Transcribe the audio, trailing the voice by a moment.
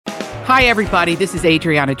Hi, everybody. This is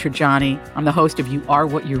Adriana Trajani. I'm the host of You Are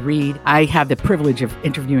What You Read. I have the privilege of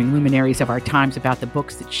interviewing luminaries of our times about the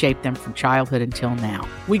books that shaped them from childhood until now.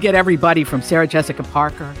 We get everybody from Sarah Jessica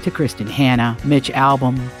Parker to Kristen Hanna, Mitch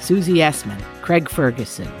Albom, Susie Essman, Craig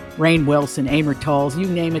Ferguson, Rainn Wilson, Amor Tolls, you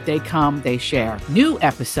name it, they come, they share. New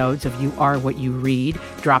episodes of You Are What You Read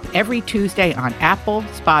drop every Tuesday on Apple,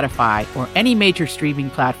 Spotify, or any major streaming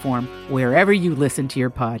platform wherever you listen to your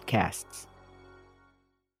podcasts.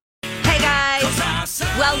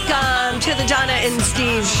 Welcome to the Donna and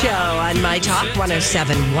Steve Show on My Talk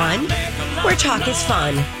 107.1, where talk is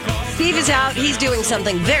fun. Steve is out. He's doing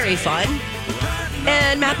something very fun.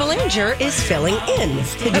 And Matt Belanger is filling in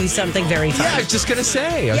to do something very fun. Yeah, I was just going to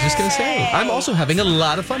say. I'm also having a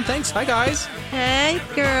lot of fun. Thanks. Hi, guys. Hey,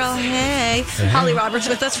 girl. Hey. Holly Roberts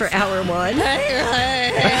with us for hour one.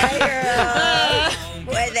 Hey, girl.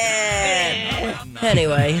 With it.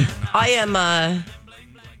 Anyway, I am...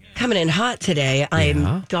 coming in hot today.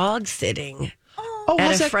 I'm dog sitting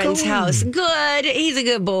at a friend's house. Good. He's a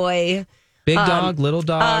good boy. Big dog, little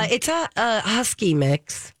dog. It's a husky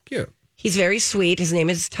mix. Cute. He's very sweet. His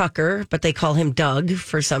name is Tucker, but they call him Doug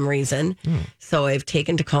for some reason. So I've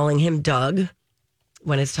taken to calling him Doug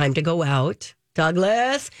when it's time to go out.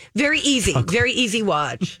 Douglas. Very easy. Very easy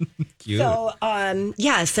watch. Cute. So,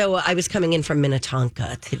 so I was coming in from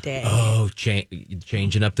Minnetonka today. Oh,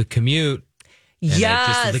 changing up the commute. And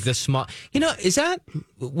just like the small, is that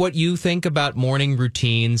what you think about morning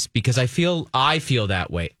routines? Because I feel that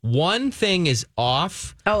way. One thing is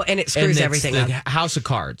off. Oh, and it screws everything up. House of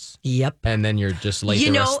cards. Yep. And then you're just late the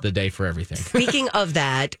rest of the day for everything. Speaking of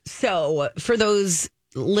that, so for those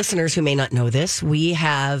listeners who may not know this, we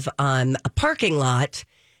have a parking lot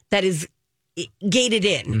that is gated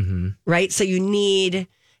in, right? So you need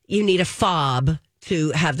a fob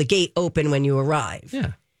to have the gate open when you arrive.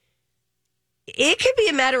 Yeah. It could be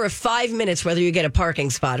a matter of 5 minutes whether you get a parking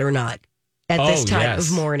spot or not at this time of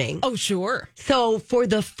morning. Oh, sure. So for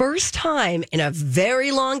the first time in a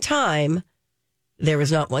very long time, there was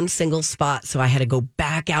not one single spot. So I had to go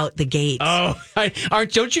back out the gate. Oh,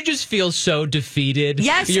 don't you just feel so defeated?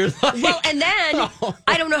 Yes. You're like, well, and then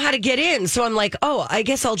I don't know how to get in. So I'm like, I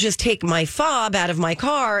guess I'll just take my fob out of my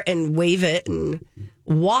car and wave it and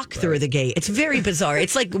walk through the gate. It's very bizarre.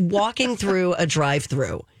 It's like walking through a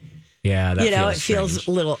drive-through. Yeah, that feels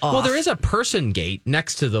a little off. Well, there is a person gate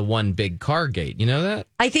next to the one big car gate. You know that?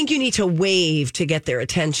 I think you need to wave to get their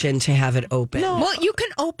attention to have it open. No. Well, you can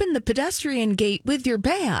open the pedestrian gate with your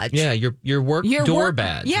badge. Yeah, your work door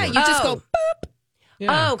badge. Yeah, you just go boop.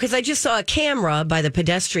 Yeah. Oh, because I just saw a camera by the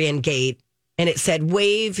pedestrian gate, and it said,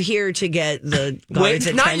 wave here to get the guard's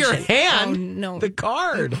attention. Not your hand. Oh, no. The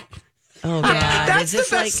card. Oh, God. That's the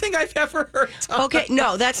best thing I've ever heard. Okay,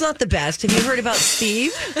 no, that's not the best. Have you heard about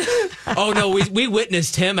Steve? Oh, no, we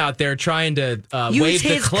witnessed him out there trying to wave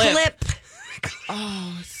the clip.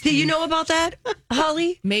 Oh, do you know about that,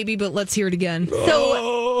 Holly? Maybe, but let's hear it again.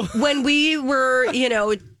 So when we were,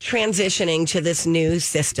 transitioning to this new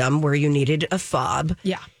system where you needed a fob,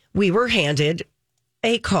 we were handed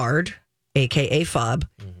a card, a.k.a. fob,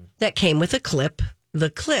 that came with a clip.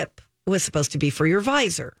 The clip was supposed to be for your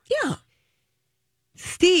visor. Yeah.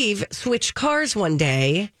 Steve switched cars one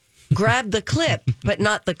day, grabbed the clip, but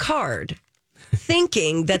not the card,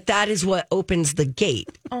 thinking that is what opens the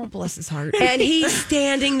gate. Oh, bless his heart. And he's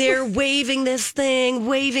standing there waving this thing,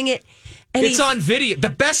 waving it. And it's on video. The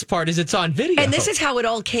best part is it's on video. And this is how it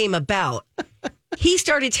all came about. He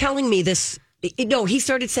started telling me this. No, he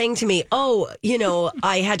started saying to me,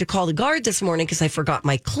 I had to call the guard this morning because I forgot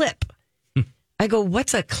my clip. I go,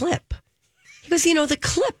 what's a clip? He goes, the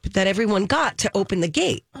clip that everyone got to open the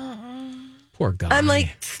gate. Poor guy. I'm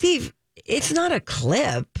like, Steve, it's not a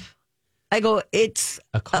clip. I go, it's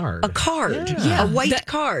a card. A card. Yeah. A white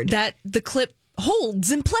card. That the clip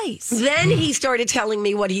holds in place. Then he started telling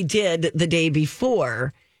me what he did the day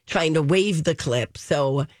before, trying to wave the clip.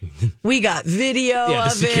 So we got video of it. The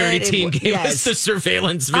security team gave us the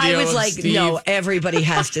surveillance video. I was like, Steve. no, everybody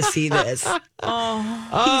has to see this.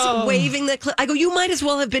 He's waving the clip. I go, you might as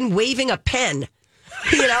well have been waving a pen.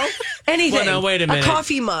 Anything. Well, no, wait a minute. A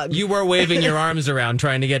coffee mug. You were waving your arms around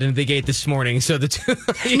trying to get into the gate this morning. So the two.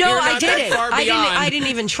 No, I didn't. I didn't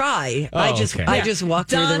even try. I just walked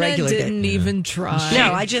through the regular gate. Didn't even try.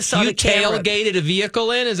 No, I just saw the camera. You tailgated a vehicle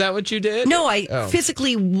in? Is that what you did? No, I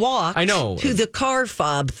physically walked to the car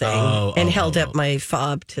fob thing and held up my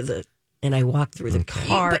fob and I walked through the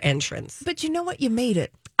car entrance. But you know what? You made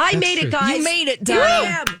it. I made it, guys. You made it,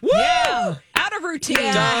 Donna. Yeah. Out of routine.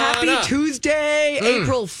 Yeah. Happy Tuesday,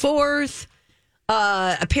 April 4th.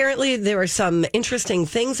 Apparently, there were some interesting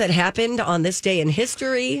things that happened on this day in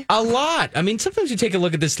history. A lot. I mean, sometimes you take a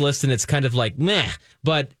look at this list and it's kind of like, meh.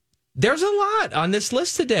 But there's a lot on this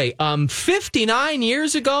list today. 59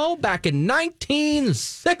 years ago, back in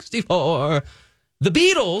 1964, the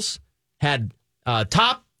Beatles had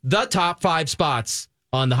the top 5 spots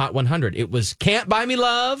on the Hot 100. It was Can't Buy Me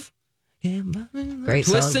Love. Great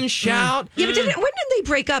Twist song. and Shout. Yeah, but when did they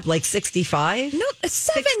break up? Like 65? No,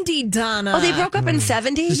 70, Donna. Oh, they broke up in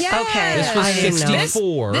 70? Yes. Okay. This was I didn't know.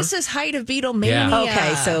 64. This is height of Beatlemania. Yeah.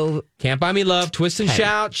 Okay, so Can't Buy Me Love, Twist and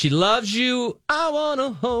Shout, She Loves You, I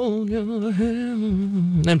Wanna Hold Your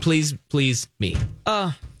Hand, and Please, Please Me.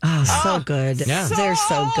 so good. Yeah. They're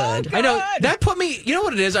so good. I know, that put me, you know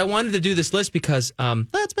what it is? I wanted to do this list because,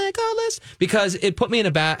 let's make a list, because it put me in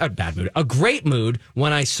a bad mood, a great mood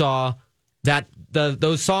when I saw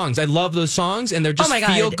those songs. I love those songs, and they're just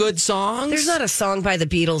feel-good songs. There's not a song by the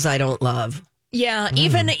Beatles I don't love. Yeah,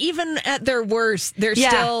 even at their worst, they're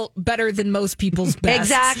still better than most people's best.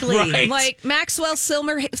 Exactly. Right. Like Maxwell's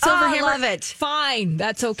Silverhammer. Love it. Fine,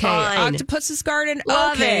 that's okay. Fine. Octopus's Garden.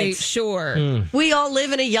 Love okay, it. sure. We All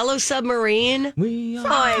Live in a Yellow Submarine.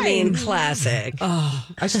 Classic.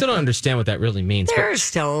 I still don't understand what that really means. but They're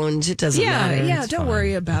stoned. It doesn't matter. Yeah, don't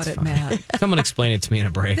worry about it, Matt. Someone explain it to me in a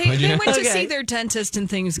break. They would you? went to Okay. see their dentist and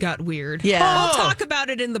things got weird. Yeah. We'll talk about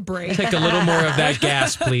it in the break. Take a little more of that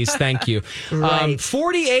gas, please. Thank you. Right.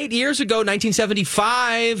 48 years ago,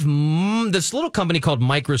 1975, this little company called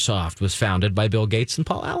Microsoft was founded by Bill Gates and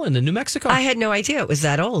Paul Allen in New Mexico. I had no idea it was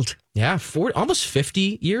that old. Yeah, almost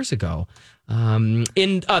 50 years ago.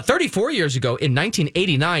 34 years ago, in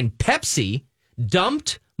 1989, Pepsi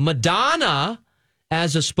dumped Madonna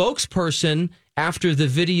as a spokesperson after the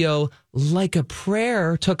video Like a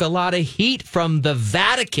Prayer took a lot of heat from the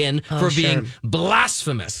Vatican for being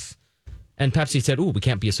blasphemous. And Pepsi said, we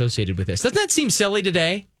can't be associated with this. Doesn't that seem silly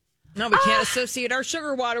today? No, we can't associate our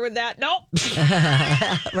sugar water with that. Nope.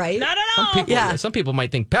 Right? Not at all. Some people might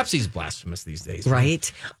think Pepsi's blasphemous these days.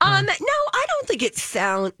 Right. No, I don't think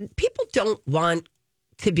people don't want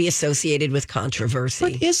to be associated with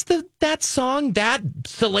controversy. But is that song that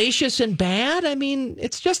salacious and bad? I mean,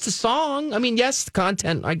 it's just a song. I mean, yes, the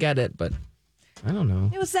content, I get it, but I don't know.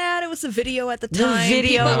 It was that. It was the video at the time.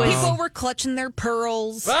 People were clutching their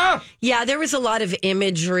pearls. Ah! Yeah, there was a lot of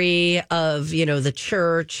imagery of, the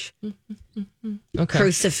church,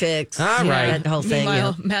 crucifix, All right. that whole thing.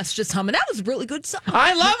 Meanwhile, Matt's just humming. That was a really good song.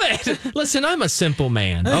 I love it. Listen, I'm a simple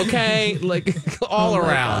man, okay? Like, all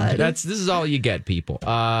around. This is all you get, people.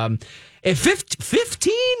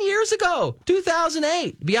 15 years ago,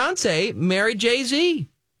 2008, Beyonce married Jay-Z.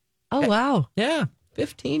 Oh, wow. Yeah.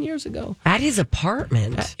 15 years ago. At his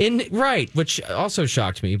apartment. Which also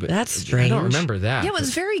shocked me, but that's strange. I don't remember that. Yeah, it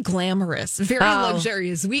was very glamorous, very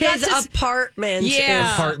luxurious. His apartment.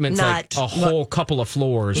 Yeah. Apartment's not like a whole couple of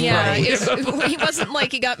floors. Yeah, Right. he wasn't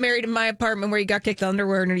like he got married in my apartment where he got kicked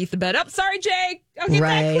underwear underneath the bed. Oh, sorry, Jake. I'll get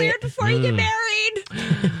that cleared before you get married.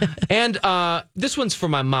 And this one's for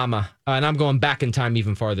my mama, and I'm going back in time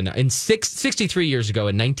even farther now. 63 years ago,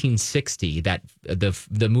 in 1960,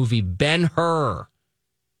 the movie Ben-Hur.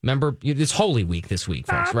 Remember, it's Holy Week this week,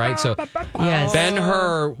 folks, right? So yes.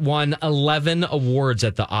 Ben-Hur won 11 awards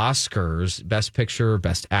at the Oscars. Best Picture,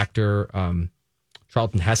 Best Actor,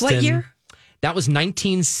 Charlton Heston. What year? That was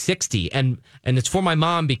 1960. And it's for my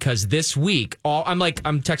mom because this week, I'm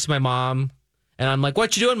texting my mom. And I'm like,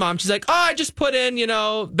 what you doing, Mom? She's like, I just put in,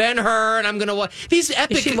 Ben-Hur, and I'm going to watch these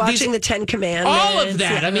epic... Is she watching the Ten Commandments? All of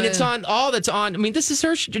that. I mean, it's on, all that's on. I mean, this is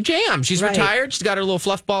her jam. She's retired. She's got her little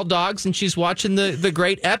fluffball dogs, and she's watching the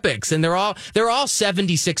great epics. And they're all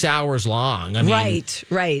 76 hours long. I mean,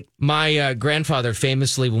 right. My grandfather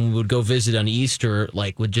famously, when we would go visit on Easter,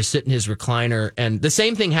 would just sit in his recliner. And the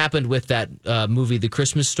same thing happened with that movie, The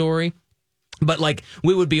Christmas Story. But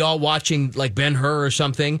we would be all watching Ben-Hur or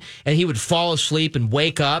something, and he would fall asleep and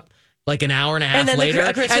wake up an hour and a half later.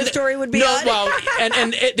 The Christmas Story would be on. Well,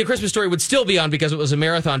 the Christmas Story would still be on because it was a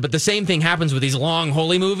marathon. But the same thing happens with these long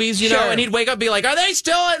holy movies, know. And he'd wake up and be like, "Are they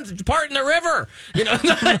still parting the river?" They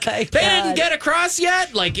didn't get across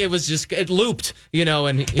yet. It looped,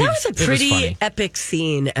 And that was a pretty epic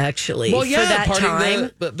scene, actually. Well, yeah, for that parting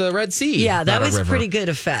time, the Red Sea. Yeah, that was pretty good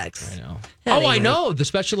effects. I know. Anyway. Oh, I know. The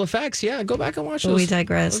special effects. Yeah, go back and watch those. We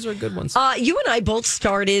digress. Those are good ones. You and I both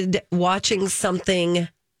started watching something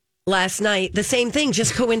last night. The same thing,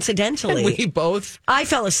 just coincidentally. We both... I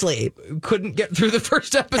fell asleep. Couldn't get through the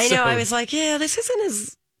first episode. I know. I was like, this isn't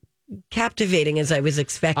as captivating as I was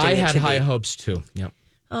expecting I it had to high be. hopes, too. Yep.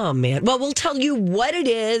 Oh, man. Well, we'll tell you what it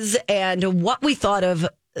is and what we thought of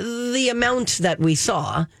the amount that we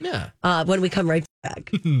saw when we come right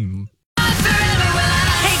back.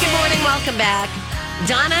 Welcome back.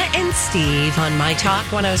 Donna and Steve on My Talk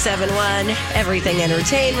 107.1, Everything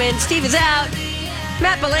Entertainment. Steve is out.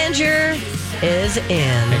 Matt Belanger is in.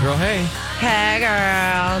 Hey, girl, hey. Hey,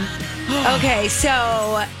 girl. Okay,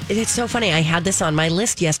 so it's so funny. I had this on my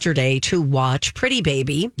list yesterday to watch Pretty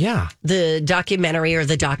Baby. Yeah. The documentary or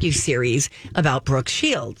the docuseries about Brooke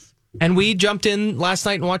Shields. And we jumped in last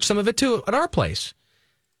night and watched some of it, too, at our place.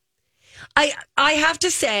 I have to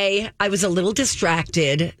say, I was a little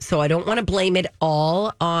distracted, so I don't want to blame it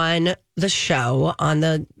all on the show, on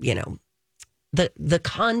the, the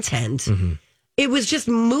content. Mm-hmm. It was just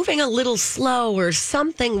moving a little slow, or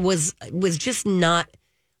something was just not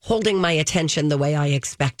holding my attention the way I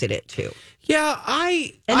expected it to. Yeah,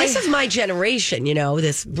 this is my generation,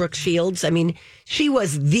 this Brooke Shields. I mean, she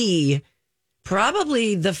was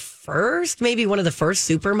probably the first, maybe one of the first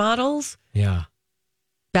supermodels. Yeah.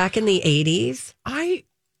 Back in the 80s.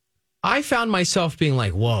 I found myself being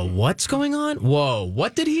like, whoa, what's going on? Whoa,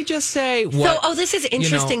 what did he just say? What? This is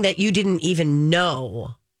interesting that you didn't even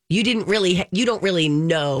know. You don't really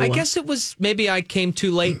know. I guess it was, maybe I came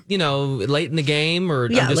too late, late in the game, or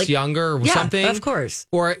I'm just younger or something. Of course.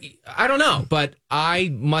 Or I don't know, but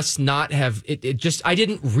I must not have, I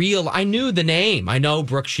didn't I knew the name. I know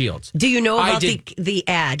Brooke Shields. Do you know about the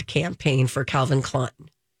ad campaign for Calvin Klein?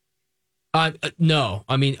 No,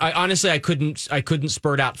 I mean, I couldn't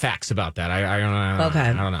spurt out facts about that. I don't know. Okay.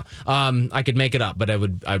 I don't know. I could make it up, but I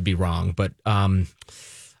would be wrong. But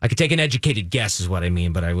I could take an educated guess, is what I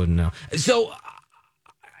mean, but I wouldn't know. So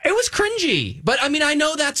it was cringy, but I mean, I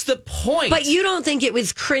know that's the point. But you don't think it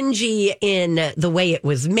was cringy in the way it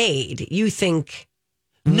was made? You think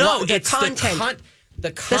it's content.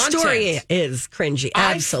 The content. The story is cringy.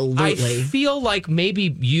 Absolutely. I feel like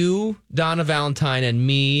maybe you, Donna Valentine, and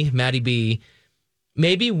me, Maddie B,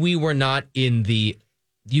 maybe we were not you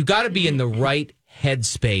got to be in the right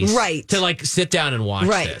headspace, right, to sit down and watch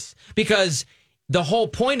this, because the whole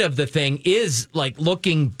point of the thing is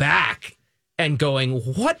looking back and going,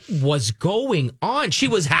 what was going on? She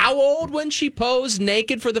was how old when she posed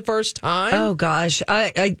naked for the first time? Oh, gosh.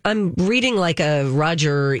 I'm reading a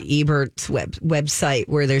Roger Ebert's website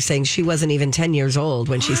where they're saying she wasn't even 10 years old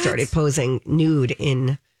when she started posing nude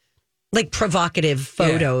in provocative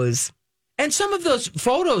photos. Yeah. And some of those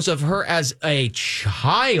photos of her as a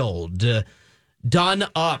child done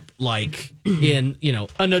up in,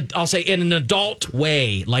 I'll say in an adult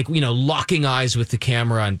way, locking eyes with the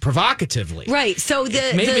camera and provocatively. Right. So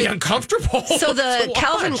it made me uncomfortable. So the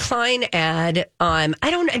Calvin Klein ad,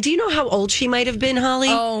 do you know how old she might have been, Holly?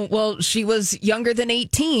 Oh, well, she was younger than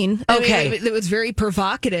 18. Okay. I mean, it was very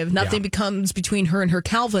provocative. Nothing becomes between her and her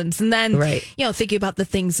Calvins. And then, thinking about the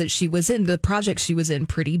things that she was in, the projects she was in,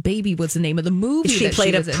 Pretty Baby was the name of the movie. She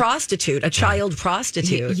played a prostitute, a child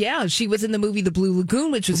prostitute. Yeah, she was in the movie The Blue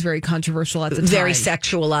Lagoon, which was very controversial at the time. Very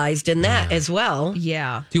sexualized in that as well.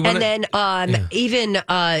 Yeah. Then even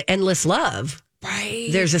Endless Love. Right.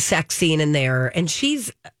 There's a sex scene in there. And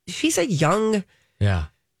she's a young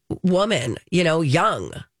woman,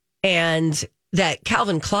 young. And that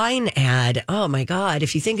Calvin Klein ad, oh my God,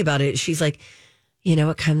 if you think about it, she's like,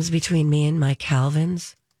 what comes between me and my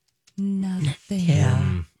Calvins? Nothing.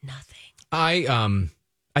 Yeah. Nothing.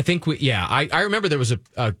 I think I remember there was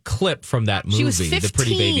a clip from that movie, she was 15. The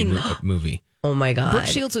Pretty Baby movie. Oh my God. Brooke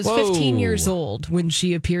Shields was 15 years old when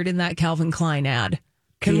she appeared in that Calvin Klein ad.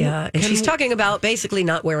 And she's talking about basically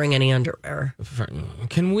not wearing any underwear.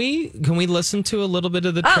 Can we listen to a little bit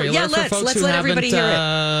of the trailer for folks let's who let haven't everybody hear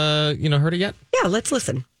it. Heard it yet? Yeah, let's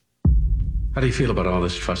listen. How do you feel about all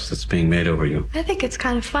this fuss that's being made over you? I think it's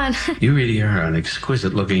kind of fun. You really are an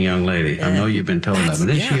exquisite-looking young lady. I know you've been told that, but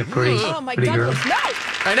isn't she a pretty girl? No!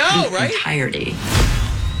 I know, right? The entirety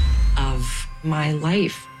of my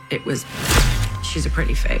life, it was, she's a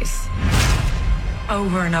pretty face.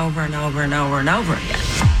 Over and over and over and over and over again.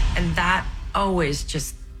 And that always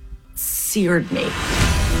just seared me.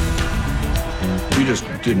 You just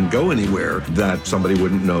didn't go anywhere that somebody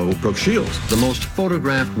wouldn't know Brooke Shields. The most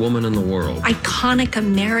photographed woman in the world. Iconic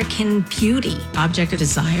American beauty. Object of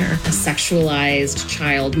desire. A sexualized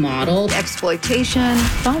child model. Exploitation.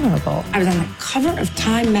 Vulnerable. I was on the cover of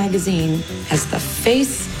Time magazine as the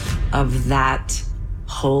face of that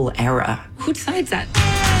whole era. Who decides that?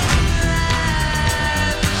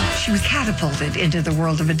 She was catapulted into the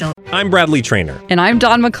world of adult. I'm Bradley Trainer. And I'm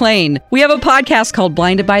Don McClain. We have a podcast called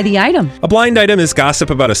Blinded by the Item. A blind item is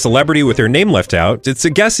gossip about a celebrity with their name left out. It's a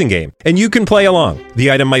guessing game, and you can play along.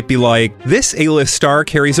 The item might be like, this A-list star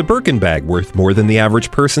carries a Birkin bag worth more than the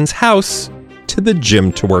average person's house to the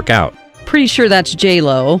gym to work out. Pretty sure that's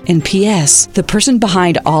J-Lo. And P.S. the person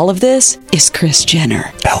behind all of this is Kris Jenner,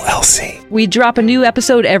 LLC. We drop a new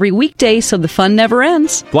episode every weekday so the fun never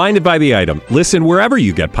ends. Blinded by the Item. Listen wherever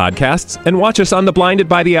you get podcasts and watch us on the Blinded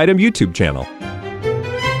by the Item YouTube channel.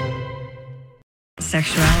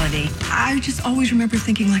 Sexuality. I just always remember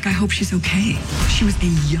thinking, like, I hope she's okay. She was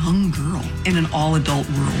a young girl in an all-adult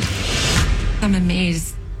world. I'm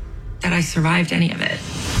amazed that I survived any of it.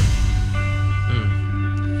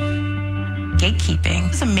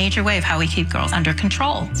 Gatekeeping is a major way of how we keep girls under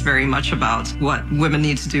control. It's very much about what women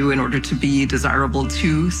need to do in order to be desirable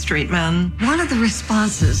to straight men. One of the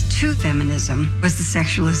responses to feminism was the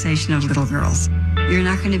sexualization of little girls. You're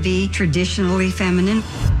not going to be traditionally feminine.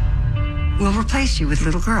 We'll replace you with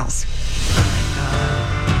little girls.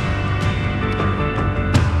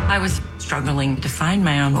 I was struggling to find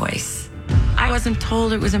my own voice. I wasn't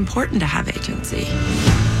told it was important to have agency.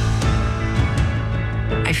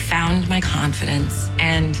 I found my confidence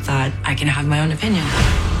and thought I can have my own opinion.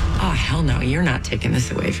 Oh, hell no, you're not taking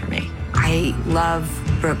this away from me. I love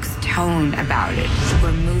Brooke's tone about it.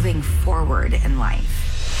 We're moving forward in life.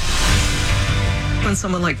 When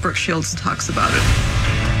someone like Brooke Shields talks about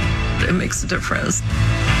it, it makes a difference.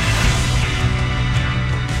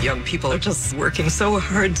 Young people are just working so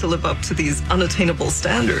hard to live up to these unattainable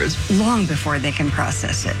standards. Long before they can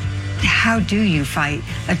process it. How do you fight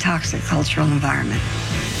a toxic cultural environment?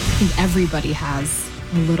 I think everybody has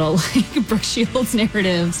a little like Brooke Shields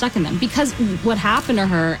narrative stuck in them because what happened to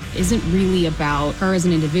her isn't really about her as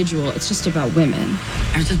an individual. It's just about women.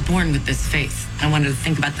 I was just born with this face. I wanted to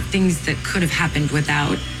think about the things that could have happened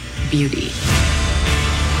without beauty.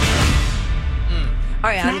 All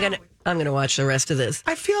right, I'm gonna watch the rest of this.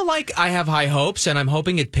 I feel like I have high hopes, and I'm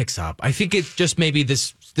hoping it picks up. I think it just maybe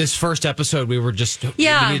this first episode we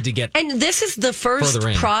needed to get. And this is the first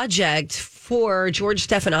project for George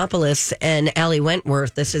Stephanopoulos and Allie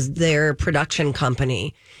Wentworth. This is their production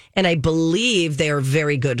company, and I believe they are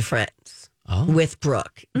very good friends with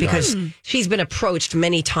Brooke because she's been approached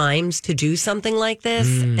many times to do something like this,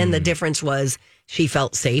 and the difference was she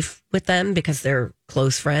felt safe with them because they're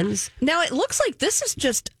close friends. Now it looks like this is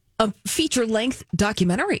just a feature-length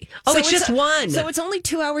documentary. Oh, so it's just one. So it's only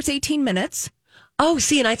 2 hours, 18 minutes. Oh,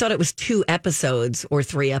 see, and I thought it was 2 episodes or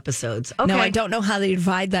 3 episodes. Okay. No, I don't know how they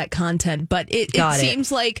divide that content, but it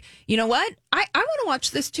seems like, you know what? I want to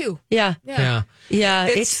watch this too. Yeah.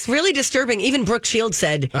 It's really disturbing. Even Brooke Shields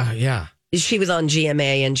said, she was on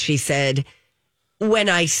GMA and she said, when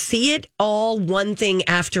I see it all one thing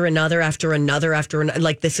after another,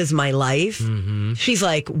 like this is my life, she's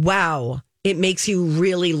like, wow. It makes you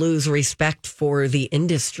really lose respect for the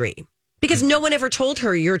industry because no one ever told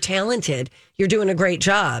her you're talented, you're doing a great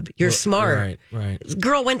job, you're smart. Right. This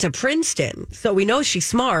girl went to Princeton, so we know she's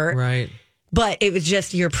smart. Right. But it was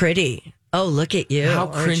just, you're pretty. Oh, look at you. How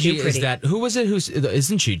cringy is that? Who was it?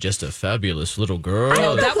 Isn't she just a fabulous little girl? I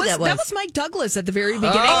don't know that was Mike Douglas at the very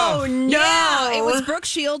beginning. Oh, no. Yeah, it was Brooke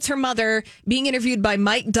Shields, her mother, being interviewed by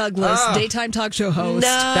Mike Douglas, daytime talk show host. No.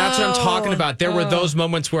 That's what I'm talking about. There were those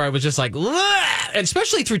moments where I was just like, and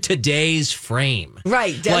especially through today's frame.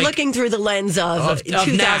 Right. Like, looking through the lens of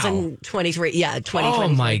 2023. Yeah, 2023. Oh,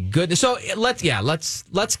 my goodness. So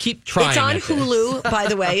let's keep trying. It's on Hulu, by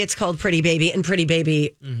the way. It's called Pretty Baby, and Pretty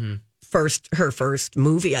Baby... her first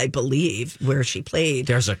movie, I believe, where she played.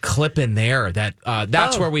 There's a clip in there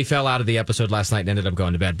that's where we fell out of the episode last night and ended up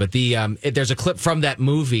going to bed. But there's a clip from that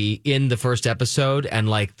movie in the first episode, and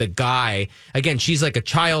like the guy, again, she's like a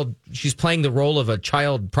child. She's playing the role of a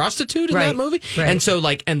child prostitute in that movie, and so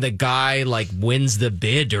and the guy like wins the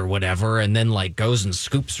bid or whatever, and then like goes and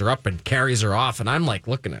scoops her up and carries her off, and I'm like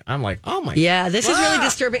looking at, I'm like, oh my, this is really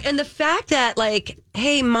disturbing, and the fact that like,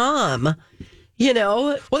 hey, mom. You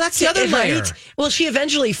know? Well, that's the other layer. Right? Well, she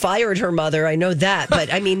eventually fired her mother. I know that.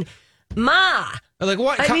 But, I mean, Ma. Like,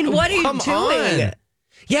 what? I mean, what are you doing? On.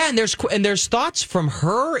 Yeah, and there's thoughts from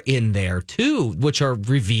her in there, too, which are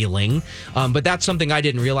revealing. But that's something I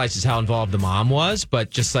didn't realize is how involved the mom was. But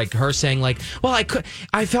just like her saying, like, well,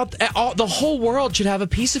 I felt the whole world should have a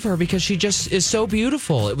piece of her because she just is so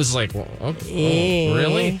beautiful. It was like, well,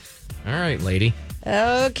 really? All right, lady.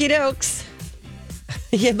 Okie dokes.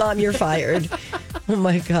 Yeah, Mom, you're fired. Oh,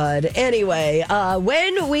 my God. Anyway,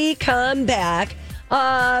 when we come back,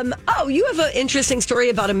 you have an interesting story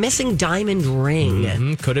about a missing diamond ring.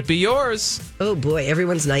 Mm-hmm. Could it be yours? Oh, boy.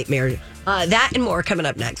 Everyone's nightmare. That and more coming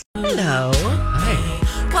up next. Hello.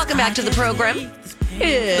 Hi. Welcome back to the program.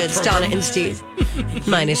 It's Donna and Steve.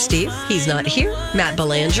 Minus Steve. He's not here. Matt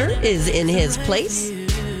Belanger is in his place.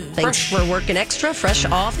 Thanks for working extra, fresh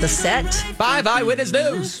off the set. Bye, Eyewitness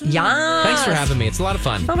News. Yeah. Thanks for having me. It's a lot of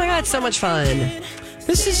fun. Oh, my God. So much fun.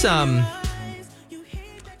 This is,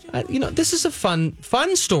 this is a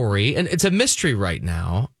fun story, and it's a mystery right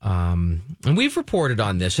now. And we've reported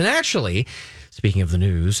on this. And actually, speaking of the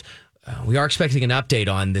news, we are expecting an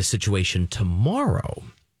update on this situation tomorrow.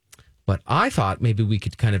 But I thought maybe we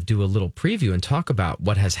could kind of do a little preview and talk about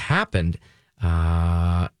what has happened.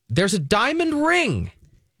 There's a diamond ring.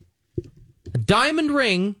 A diamond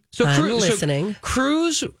ring. So I'm listening. So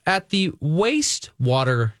crews at the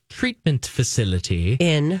wastewater treatment facility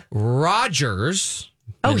in Rogers,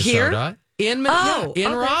 Minnesota. Here? In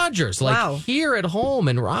Rogers. Here at home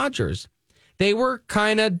in Rogers. They were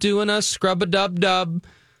kind of doing a scrub-a-dub-dub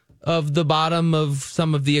of the bottom of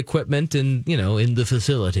some of the equipment in the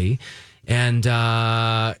facility. And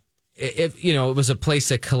it was a place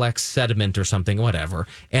that collects sediment or something, whatever.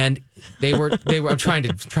 And they were I'm trying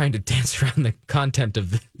to dance around the content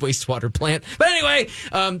of the wastewater plant. But anyway,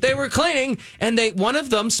 they were cleaning, and one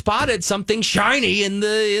of them spotted something shiny in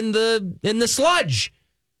the sludge.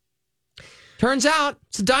 Turns out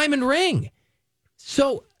it's a diamond ring.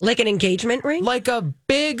 So, like an engagement ring? Like a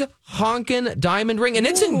big honking diamond ring. And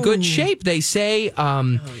it's in good shape. They say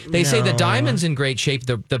say the diamond's in great shape.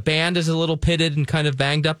 The band is a little pitted and kind of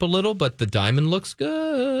banged up a little, but the diamond looks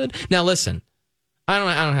good. Now listen, I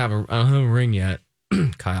don't have a ring yet,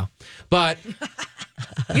 Kyle. But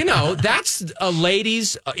that's a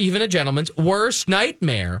lady's, even a gentleman's worst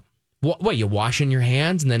nightmare. What you washing your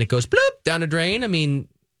hands and then it goes bloop down a drain? I mean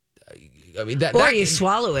that, or you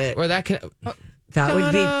swallow it. Or that can That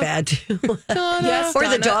would be bad too. Yes, or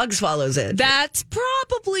the dog swallows it. That's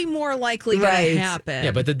probably more likely going to happen.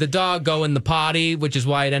 Yeah, but did the dog go in the potty, which is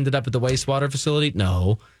why it ended up at the wastewater facility?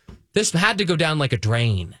 No. This had to go down like a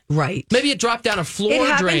drain. Right. Maybe it dropped down a floor drain. It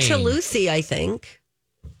happened to Lucy, I think.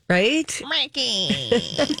 Right?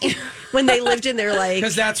 When they lived in their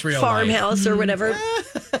that's real farmhouse or whatever.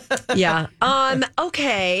 Yeah.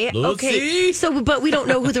 Okay. Lucy? Okay. So, but we don't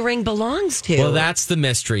know who the ring belongs to. Well, that's the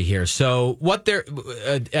mystery here. So, what they're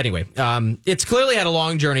anyway, it's clearly had a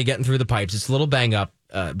long journey getting through the pipes. It's a little bang up.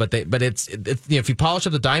 But it's if you polish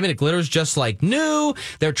up the diamond, it glitters just like new.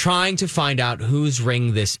 They're trying to find out whose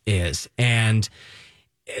ring this is, and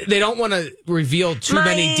they don't want to reveal too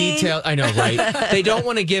many details. I know, right? They don't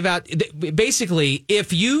want to give out. Basically,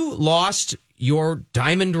 if you lost your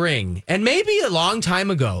diamond ring, and maybe a long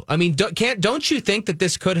time ago, I mean, don't you think that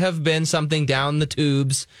this could have been something down the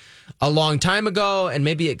tubes a long time ago, and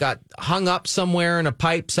maybe it got hung up somewhere in a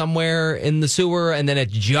pipe somewhere in the sewer, and then it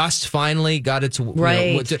just finally got its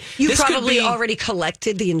right. You probably already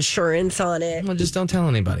collected the insurance on it. Well, just don't tell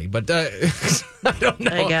anybody. But I don't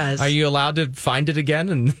know. I guess. Are you allowed to find it again,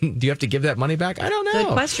 and do you have to give that money back? I don't know.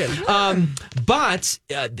 Good question. But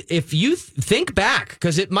if you think back,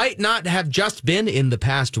 because it might not have just been in the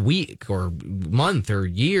past week or month or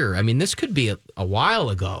year. I mean, this could be a while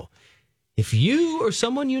ago. If you or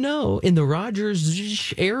someone you know in the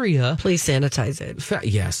Rogers area, please sanitize it.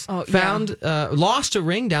 Lost a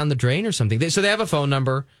ring down the drain or something. So they have a phone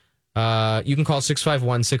number. You can call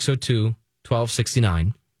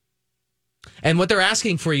 651-602-1269. And what they're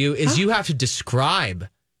asking for you is you have to describe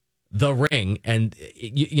the ring, and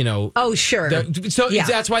Oh, sure.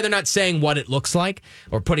 That's why they're not saying what it looks like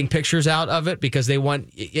or putting pictures out of it, because they want,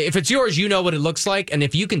 if it's yours, you know what it looks like, and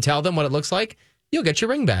if you can tell them what it looks like, you'll get your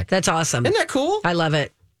ring back. That's awesome. Isn't that cool? I love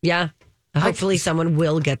it. Yeah. Hopefully someone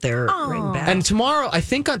will get their ring back. And tomorrow, I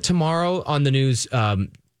think tomorrow on the news, and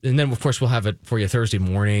then of course we'll have it for you Thursday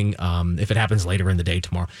morning, if it happens later in the day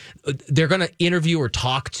tomorrow. They're going to interview or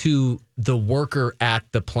talk to the worker at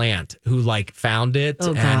the plant who found it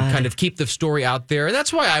and kind of keep the story out there. And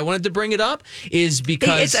that's why I wanted to bring it up, is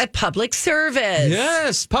because it's a public service.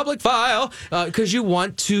 Yes, public file, because you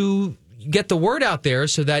want to get the word out there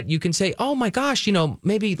so that you can say, oh my gosh,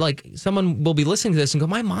 maybe someone will be listening to this and go,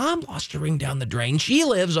 my mom lost a ring down the drain. She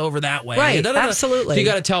lives over that way. Right, absolutely. So you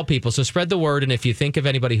got to tell people. So spread the word. And if you think of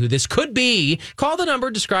anybody who this could be, call the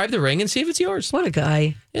number, describe the ring, and see if it's yours. What a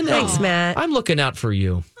guy. Thanks, Matt. I'm looking out for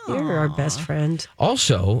you. You're our best friend.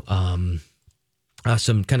 Also,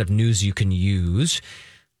 some kind of news you can use.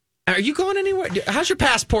 Are you going anywhere? How's your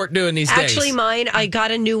passport doing these days? Actually, mine, I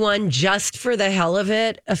got a new one just for the hell of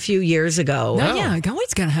it a few years ago. Oh, yeah, I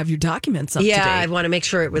always got to have your documents up to date. Yeah, I want to make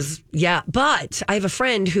sure it was, But I have a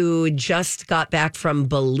friend who just got back from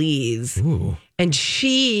Belize. Ooh. And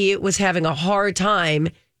she was having a hard time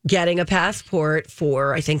getting a passport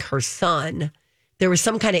for, I think, her son, there was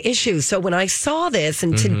some kind of issue. So when I saw this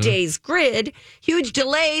in today's grid, huge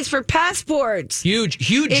delays for passports. Huge.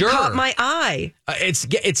 It caught my eye.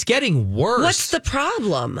 It's getting worse. What's the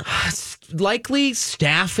problem? Likely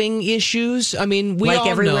staffing issues. I mean, we like all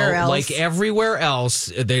everywhere know, else. like everywhere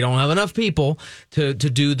else, they don't have enough people to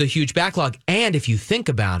do the huge backlog. And if you think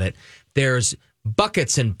about it, there's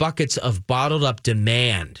buckets and buckets of bottled up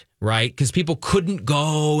demand, right? Because people couldn't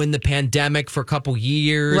go in the pandemic for a couple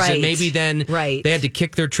years. Right. And maybe then Right. they had to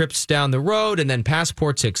kick their trips down the road, and then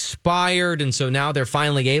passports expired. And so now they're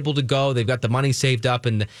finally able to go. They've got the money saved up,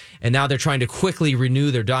 and now they're trying to quickly renew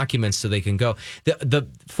their documents so they can go. The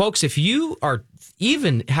folks, if you are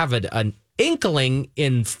even have an inkling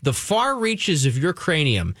in the far reaches of your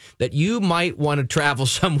cranium that you might want to travel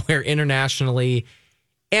somewhere internationally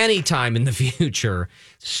anytime in the future,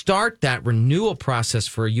 start that renewal process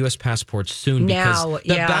for a U.S. passport soon, because Now,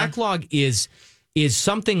 the backlog is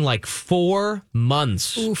something like 4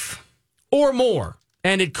 months or more.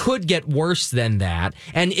 And it could get worse than that.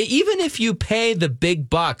 And even if you pay the big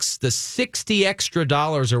bucks, the $60 extra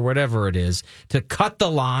or whatever it is, to cut the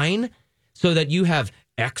line so that you have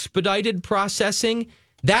expedited processing,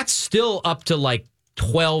 that's still up to like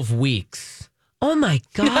 12 weeks. Oh my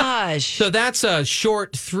gosh. So that's a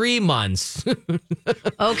short 3 months.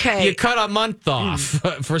 Okay. You cut a month off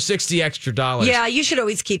for $60 extra. Yeah, you should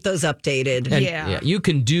always keep those updated. And, you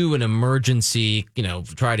can do an emergency,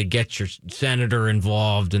 try to get your senator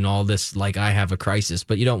involved and all this, like I have a crisis,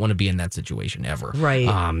 but you don't want to be in that situation ever. Right.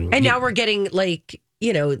 And now we're getting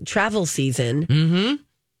travel season. Mm-hmm.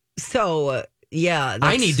 So, yeah.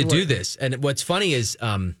 I need to do this. And what's funny is,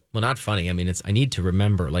 well, not funny. I mean, I need to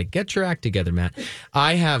remember, get your act together, Matt.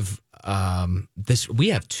 I have we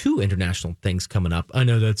have 2 international things coming up. I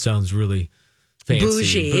know that sounds really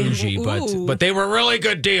fancy, bougie, but they were really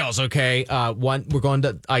good deals. Okay. One, we're going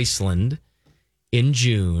to Iceland in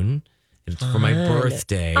June. It's for my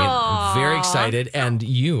birthday. I'm very excited. And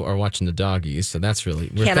you are watching the doggies, so that's we're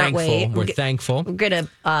Cannot thankful. wait. We're thankful. We're going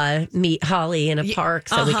to meet Holly in a park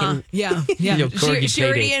so we can. Yeah. She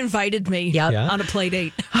already invited me on a play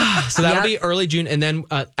date. So that'll be early June. And then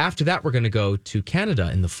after that, we're going to go to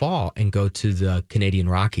Canada in the fall and go to the Canadian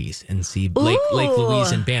Rockies and see Lake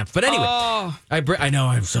Louise and Banff. But anyway, I know,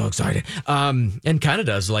 I'm so excited. And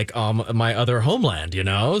Canada is like my other homeland,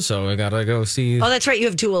 so I got to go see. Oh, that's right. You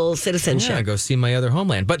have dual citizenship. Yeah, go see my other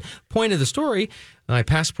homeland. But point of the story, my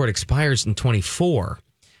passport expires in 2024.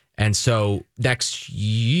 And so next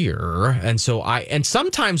year, and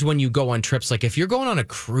sometimes when you go on trips, like if you're going on a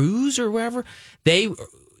cruise or wherever, they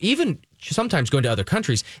even sometimes going to other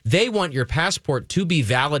countries, they want your passport to be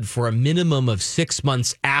valid for a minimum of 6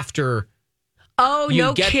 months after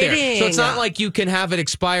you get kidding. there. So it's not like you can have it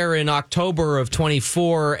expire in October of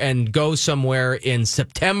 24 and go somewhere in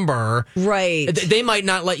September. Right. They might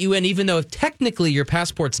not let you in, even though technically your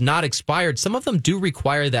passport's not expired. Some of them do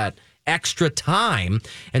require that extra time.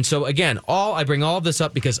 And so again, I bring all of this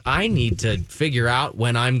up because I need to figure out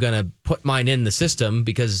when I'm going to put mine in the system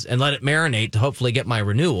and let it marinate to hopefully get my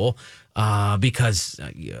renewal. Because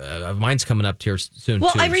mine's coming up here soon.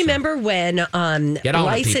 Well, too, I remember when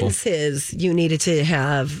licenses you needed to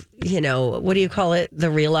have, what do you call it? The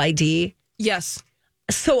real ID. Yes.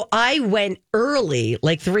 So I went early,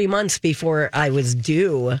 like 3 months before I was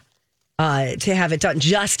due, to have it done,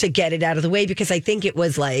 just to get it out of the way, because I think it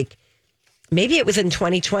was maybe it was in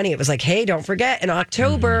 2020. It was like, hey, don't forget in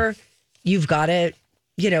October, you've got to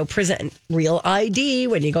present real ID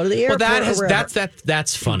when you go to the airport. Well,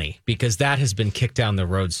 that's funny, because that has been kicked down the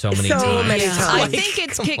road so many times. I think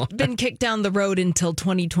it's been kicked down the road until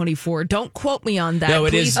 2024. Don't quote me on that. No,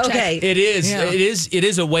 it Please is. check. Okay, it is. Yeah. It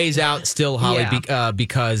is a ways out still, Holly.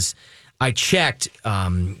 Because I checked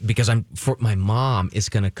because my mom is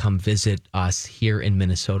going to come visit us here in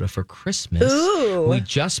Minnesota for Christmas. Ooh. We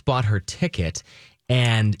just bought her ticket,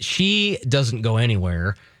 and she doesn't go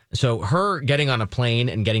anywhere. So her getting on a plane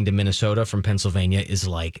and getting to Minnesota from Pennsylvania is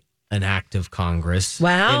like an act of Congress in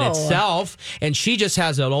itself. And she just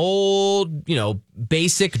has an old,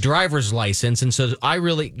 basic driver's license. And so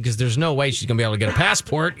because there's no way she's going to be able to get a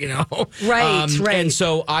passport, Right, right. And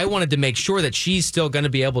so I wanted to make sure that she's still going to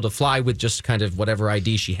be able to fly with just kind of whatever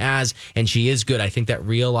ID she has. And she is good. I think that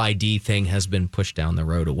real ID thing has been pushed down the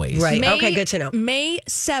road a ways. Right. Okay, good to know. May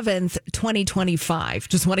 7th, 2025.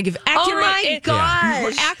 Just want to give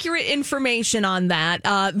accurate information on that.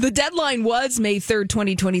 The deadline was May 3rd,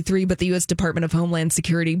 2023, but the U.S. Department of Homeland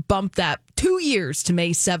Security bumped that 2 years to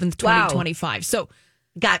May 7th, 2025. So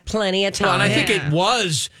got plenty of time. Well, and I think it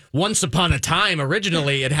was once upon a time.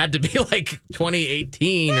 Originally, it had to be like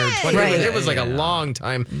 2018 or 20. Right. It was like a long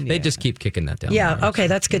time. They just keep kicking that down. Yeah. Okay,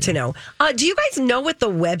 that's good to know. Do you guys know what the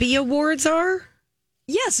Webby Awards are?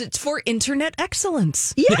 Yes, it's for internet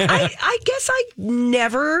excellence. Yeah, I guess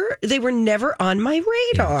they were never on my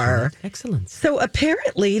radar. Internet excellence. So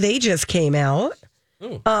apparently they just came out.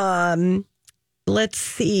 Ooh. Let's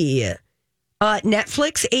see.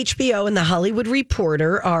 Netflix, HBO, and The Hollywood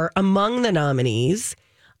Reporter are among the nominees.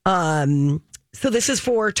 So this is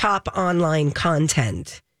for top online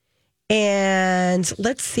content. And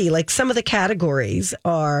let's see, like some of the categories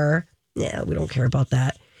are, we don't care about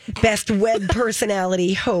that. Best web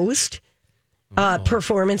personality host,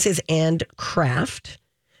 performances and craft.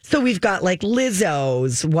 So we've got like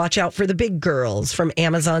Lizzo's Watch Out for the Big Girls from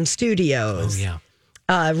Amazon Studios. Oh,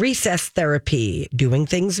 yeah. Recess Therapy, Doing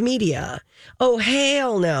Things Media. Oh,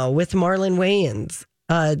 Hell No, with Marlon Wayans.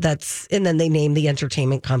 And then they name the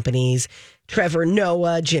entertainment companies. Trevor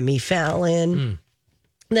Noah, Jimmy Fallon.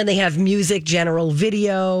 And then they have Music General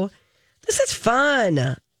Video. This is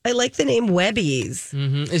fun. I like the name Webbies.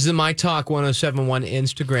 Mm-hmm. Is the My Talk 1071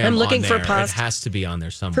 Instagram? I'm looking for It has to be on there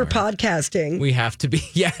somewhere. For podcasting. We have to be.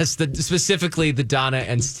 Yes, specifically the Donna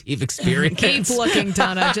and Steve experience. Keep looking,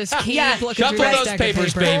 Donna. Just keep looking. Shuffle those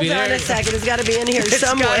papers, baby. Hold on a second. It's got to be in here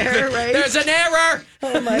somewhere, right? There's an error.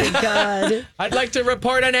 Oh, my God. I'd like to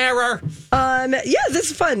report an error. This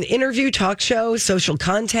is fun. Interview, talk show, social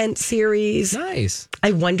content series. Nice.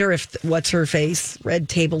 I wonder if What's Her Face, Red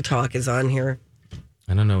Table Talk is on here.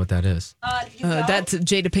 I don't know what that is. That's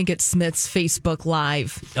Jada Pinkett Smith's Facebook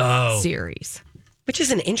Live series. Which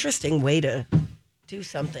is an interesting way to do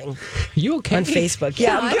something. You okay? On Facebook.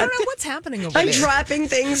 Yeah, I don't know what's happening over there. I'm dropping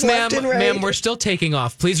things left and right. Ma'am, we're still taking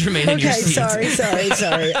off. Please remain in your seats.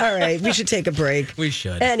 Sorry. All right, we should take a break. We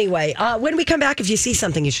should. Anyway, when we come back, if you see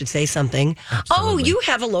something, you should say something. Absolutely. Oh, you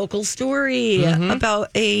have a local story about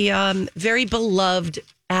a very beloved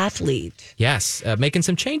athlete. Yes, making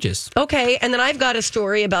some changes. Okay, and then I've got a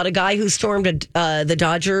story about a guy who stormed the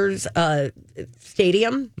Dodgers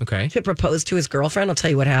stadium to propose to his girlfriend. I'll tell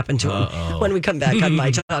you what happened to him when we come back on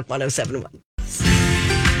My Talk 1071.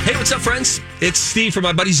 Hey, what's up, friends? It's Steve from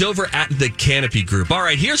my buddies over at the Canopy Group. All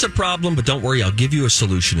right, here's a problem, but don't worry, I'll give you a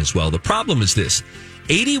solution as well. The problem is this.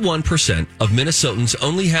 81% of Minnesotans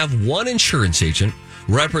only have one insurance agent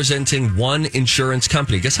representing one insurance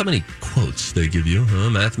company. Guess how many quotes they give you,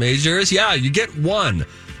 math majors? Yeah, you get one.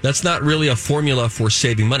 That's not really a formula for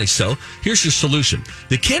saving money. So here's your solution.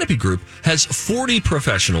 The Canopy Group has 40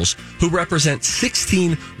 professionals who represent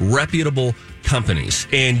 16 reputable companies,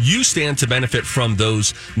 and you stand to benefit from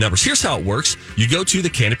those numbers. Here's how it works. You go to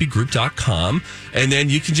thecanopygroup.com, and then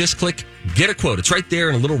you can just click Get a Quote. It's right there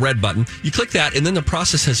in a little red button. You click that, and then the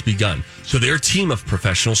process has begun. So their team of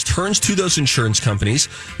professionals turns to those insurance companies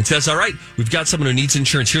and says, all right, we've got someone who needs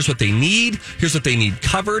insurance. Here's what they need. Here's what they need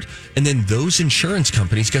covered. And then those insurance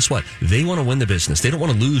companies, guess what? They want to win the business. They don't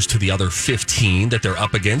want to lose to the other 15 that they're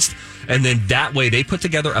up against. And then that way they put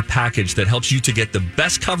together a package that helps you to get the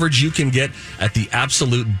best coverage you can get at the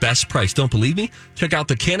absolute best price. Don't believe me? Check out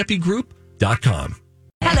thecanopygroup.com.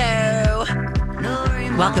 Hello.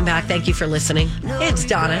 Welcome back. Thank you for listening. It's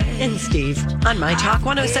Donna and Steve on My Talk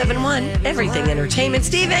 1071. Everything Entertainment.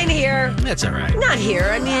 Steve ain't here. That's all right. Not here.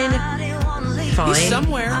 I mean, fine. He's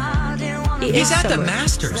somewhere. He's at the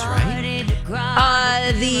Masters, right?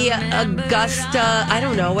 The Augusta. I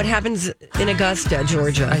don't know what happens in Augusta,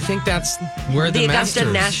 Georgia. I think that's where the Augusta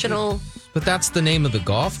Masters. National. But that's the name of the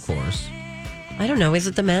golf course. I don't know. Is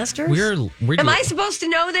it the Masters? Am I supposed to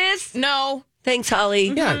know this? No. Thanks, Holly.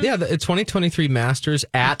 Yeah, the 2023 Masters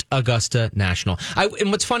at Augusta National.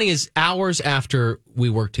 And what's funny is hours after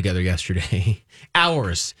we worked together yesterday,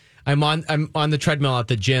 I'm on the treadmill at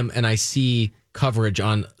the gym and I see coverage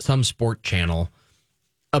on some sport channel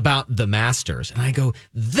about the Masters. And I go,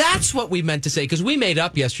 that's what we meant to say. Because we made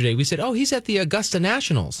up yesterday. We said, oh, he's at the Augusta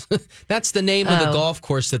Nationals. That's the name of the golf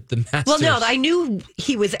course that the Masters. Well, no, I knew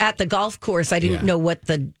he was at the golf course. I didn't know what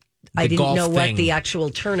what the actual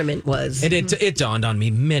tournament was. It dawned on me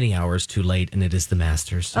many hours too late, and it is the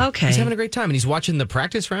Masters. Okay. He's having a great time, and he's watching the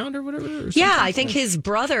practice round or whatever. Yeah, I think his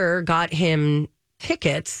brother got him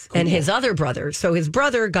tickets, and his other brother. So his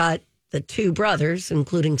brother got the two brothers,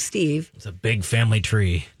 including Steve. It's a big family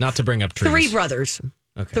tree. Not to bring up trees. 3 brothers.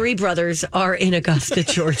 Okay. 3 brothers are in Augusta,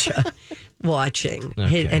 Georgia, watching.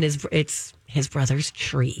 Okay. It's his brother's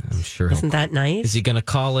treat. I'm sure. Isn't that nice? Is he going to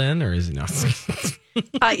call in, or is he not?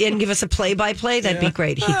 And give us a play-by-play? That'd be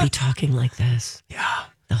great. He'd be talking like this. Yeah.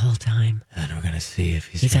 The whole time. And we're going to see if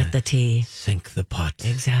he's at the tee. Sink the putt.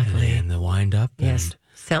 Exactly. In the wind-up. Yes.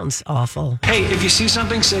 Sounds awful. Hey, if you see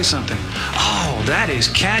something, say something. Oh, that is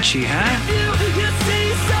catchy, huh?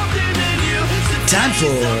 Time for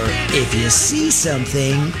If You See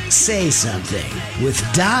Something, Say Something with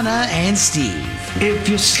Donna and Steve. If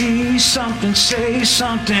you see something, say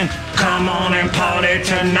something. Come on and party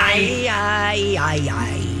tonight.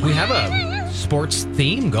 We have a sports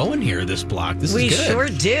theme going here this block. This is good. We sure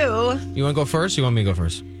do. You want to go first? Or you want me to go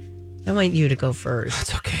first? I want you to go first.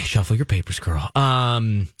 That's okay. Shuffle your papers, girl.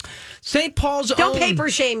 St. Paul's Don't own... paper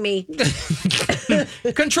shame me.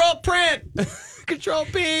 Control print. Control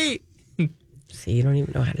P. See, you don't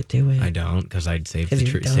even know how to do it. I don't, because I'd save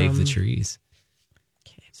the trees.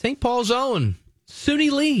 Okay. St. Paul's own Suni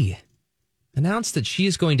Lee announced that she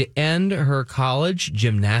is going to end her college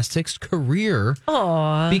gymnastics career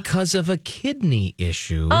because of a kidney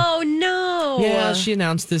issue. Oh, no. Yeah, she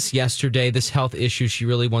announced this yesterday, this health issue. She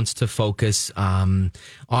really wants to focus on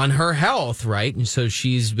her health, right? And so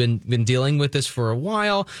she's been dealing with this for a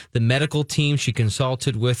while. The medical team she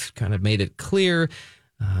consulted with kind of made it clear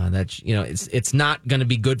that, you know, it's not going to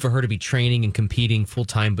be good for her to be training and competing full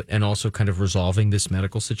time, and also kind of resolving this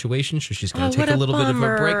medical situation. So she's going to take a little bit of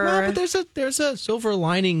a break. Well, but there's a silver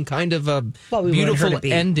lining, kind of a beautiful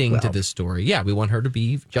ending to this story. Yeah, we want her to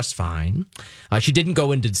be just fine. She didn't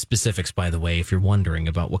go into specifics, by the way, if you're wondering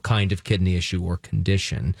about what kind of kidney issue or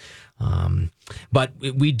condition. But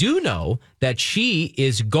we do know that she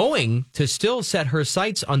is going to still set her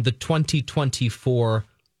sights on the 2024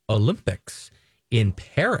 Olympics in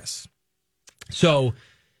Paris. So,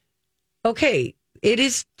 okay, it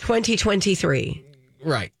is 2023.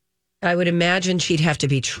 Right. I would imagine she'd have to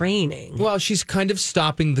be training. Well, she's kind of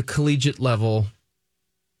stopping the collegiate level,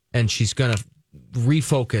 and she's going to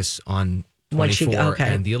refocus on 24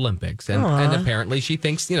 and the Olympics. And apparently she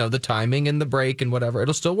thinks, you know, the timing and the break and whatever,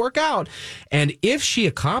 it'll still work out. And if she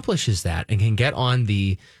accomplishes that and can get on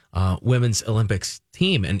the women's Olympics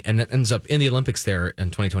team and ends up in the Olympics there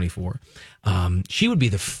in 2024, she would be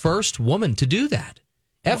the first woman to do that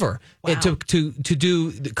ever. Wow. To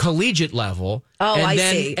do the collegiate level.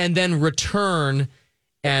 And then return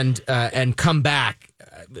and come back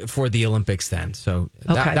for the Olympics then. So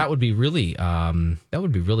that would be really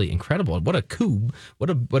incredible. What a coup. What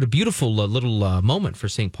a beautiful little moment for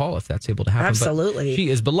St. Paul if that's able to happen. Absolutely. But she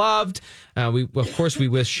is beloved. We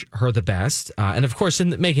wish her the best. And of course,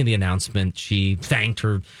 in making the announcement, she thanked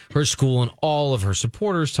her school and all of her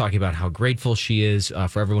supporters, talking about how grateful she is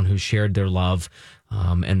for everyone who shared their love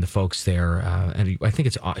and the folks there. And I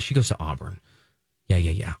think she goes to Auburn.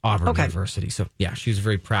 Yeah. Auburn University. So yeah, she's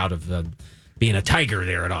very proud of being a Tiger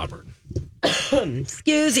there at Auburn.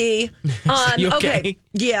 Excusey. You okay?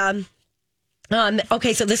 Yeah.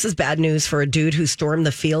 Okay, so this is bad news for a dude who stormed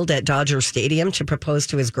the field at Dodger Stadium to propose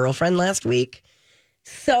to his girlfriend last week.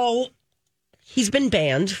 So he's been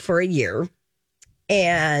banned for a year,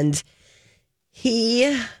 and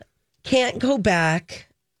he can't go back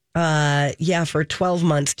for 12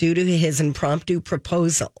 months due to his impromptu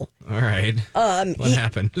proposal. All right. What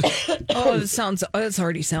happened? It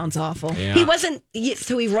already sounds awful. Yeah.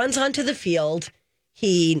 So he runs onto the field.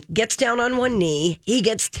 He gets down on one knee. He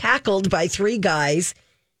gets tackled by three guys,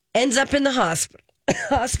 ends up in the hospital.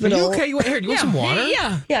 Are you okay? You want some water?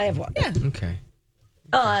 Yeah, I have water. Yeah. Okay.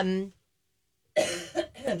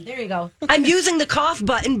 There you go. I'm using the cough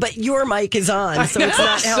button, but your mic is on, so it's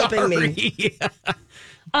not helping me.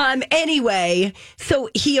 Anyway, so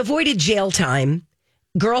he avoided jail time.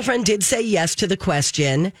 Girlfriend did say yes to the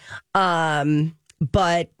question.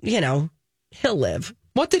 But, you know, he'll live.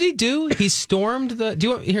 What did he do? He stormed the...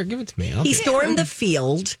 give it to me. He stormed the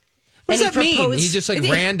field. What does that mean? He just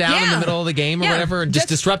ran down in the middle of the game or whatever and just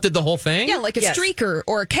disrupted the whole thing? Yeah, like a streaker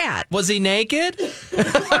or a cat. Was he naked?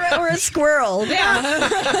 or a squirrel.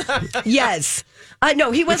 Yeah. Yes.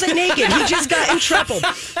 No, he wasn't naked. He just got in trouble.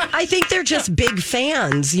 I think they're just big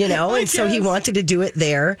fans, you know, and so he wanted to do it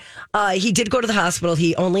there. He did go to the hospital.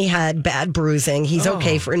 He only had bad bruising. He's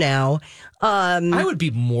okay for now. I would be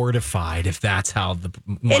mortified if that's how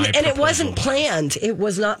and it wasn't planned. It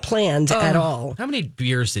was not planned at all. How many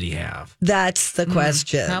beers did he have? That's the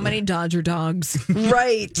question. How many Dodger dogs?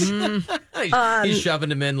 Right. He's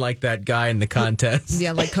shoving him in like that guy in the contest.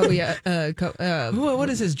 Yeah, like Kobe. What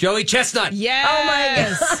is his? Joey Chestnut. Yeah. Oh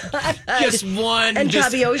my God. Just one. And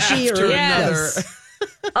Kabiyoshi after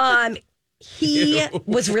another. He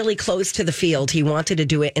was really close to the field. He wanted to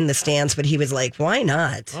do it in the stands, but he was like, why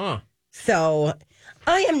not? So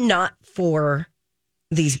I am not for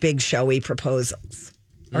these big showy proposals.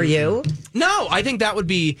 Are you? No, I think that would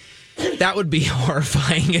be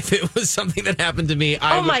horrifying if it was something that happened to me.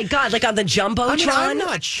 Oh my God! Like on the Jumbotron. I'm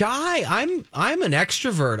not shy. I'm an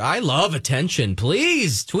extrovert. I love attention.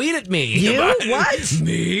 Please tweet at me. You what?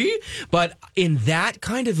 Me? But in that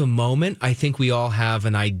kind of a moment, I think we all have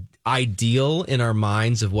an ideal in our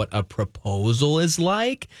minds of what a proposal is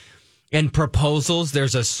like. And proposals,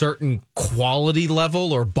 there's a certain quality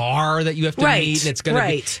level or bar that you have to meet, and it's going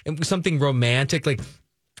to be something romantic. Like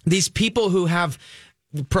these people who have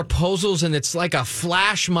proposals, and it's like a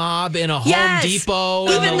flash mob in a Home Depot,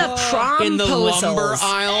 even the prom in the lumber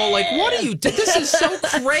aisle. Like, what are you? This is so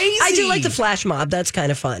crazy. I do like the flash mob. That's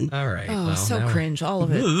kind of fun. All right. Oh, well, so cringe. All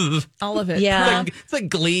of it. All of it. Yeah, it's like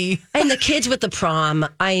Glee. And the kids with the prom.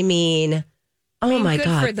 I mean, my good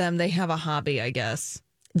God. for them. They have a hobby, I guess.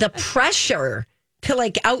 The pressure to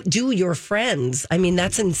like outdo your friends. I mean,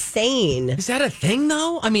 that's insane. Is that a thing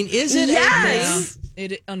though? I mean, is it? Yes.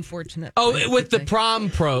 It unfortunate. Oh, with the prom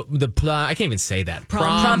I can't even say that.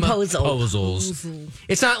 Proposals.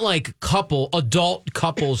 It's not like adult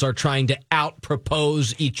couples are trying to out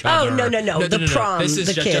propose each other. Oh, no. The prom. This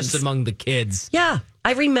is the kids. just among the kids. Yeah.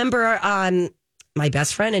 I remember my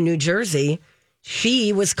best friend in New Jersey,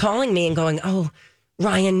 she was calling me and going, "Oh,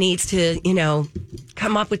 Ryan needs to,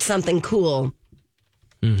 come up with something cool,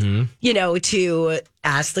 to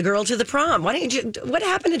ask the girl to the prom. Why don't you? What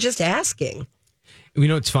happened to just asking?" You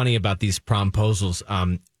know what's funny about these promposals?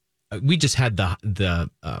 We just had the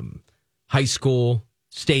high school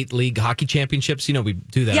state league hockey championships. We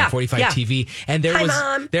do that on 45 TV, and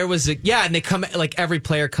there was and they come like every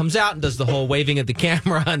player comes out and does the whole waving at the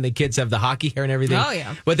camera, and the kids have the hockey hair and everything. Oh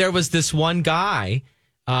yeah, but there was this one guy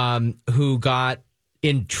who got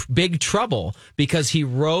in big trouble because he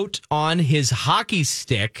wrote on his hockey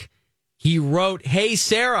stick. He wrote, "Hey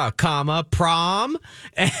Sarah, prom,"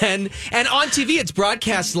 and on TV it's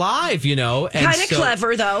broadcast live, Kind of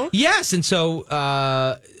clever though. Yes, and so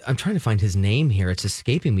I'm trying to find his name here. It's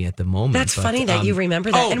escaping me at the moment. That's funny that you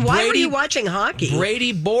remember that. And why were you watching hockey?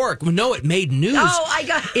 Brady Bork. No, it made news. Oh, I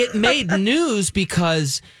got it. Made news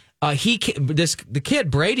because the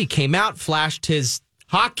kid Brady came out, flashed his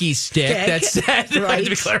hockey stick that said,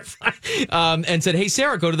 to clarify, and said, "Hey,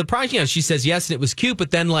 Sarah, go to the prom." She says yes, and it was cute.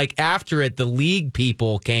 But then, after it, the league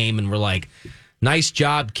people came and were like, "Nice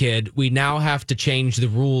job, kid. We now have to change the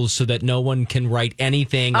rules so that no one can write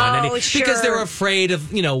anything on anything because they're afraid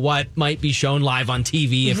of what might be shown live on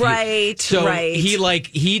TV."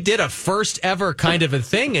 He did a first ever kind of a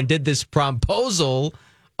thing and did this promposal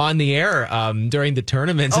on the air during the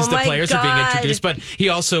tournaments as the players are being introduced. But he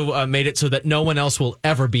also made it so that no one else will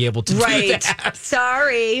ever be able to do that.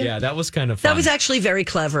 Sorry. Yeah, that was kind of fun. That was actually very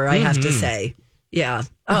clever, I have to say. Yeah.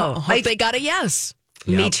 Hope they got a yes.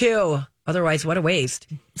 Me too. Otherwise, what a waste.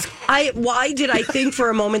 Why did I think for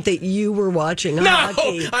a moment that you were watching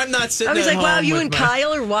hockey? No, I'm not sitting I was at like, wow, home you and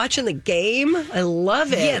Kyle are watching the game? I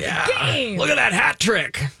love it. Yeah, the game. Look at that hat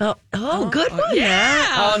trick. Oh, good one.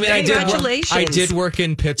 Yeah. Congratulations. I did work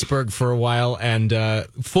in Pittsburgh for a while, and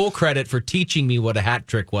full credit for teaching me what a hat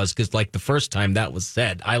trick was, because the first time that was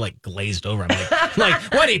said, I glazed over. I'm like,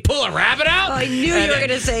 what, he pull a rabbit out? Oh, I knew you were going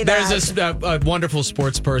to say that. There's a wonderful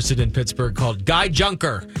sports person in Pittsburgh called Guy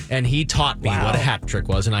Junker, and he taught me what a hat trick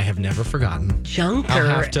was, and I have never forgotten.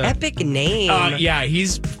 Junker, epic name. Yeah, he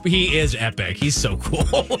is epic. He's so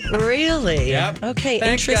cool. Really? Yep. Okay,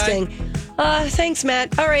 Thanks, interesting. Thanks,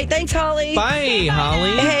 Matt. All right, thanks, Holly. Bye,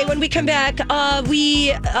 Holly. Hey, when we come back, we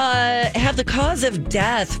have the cause of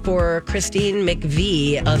death for Christine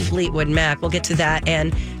McVie of Fleetwood Mac. We'll get to that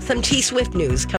and some T Swift news.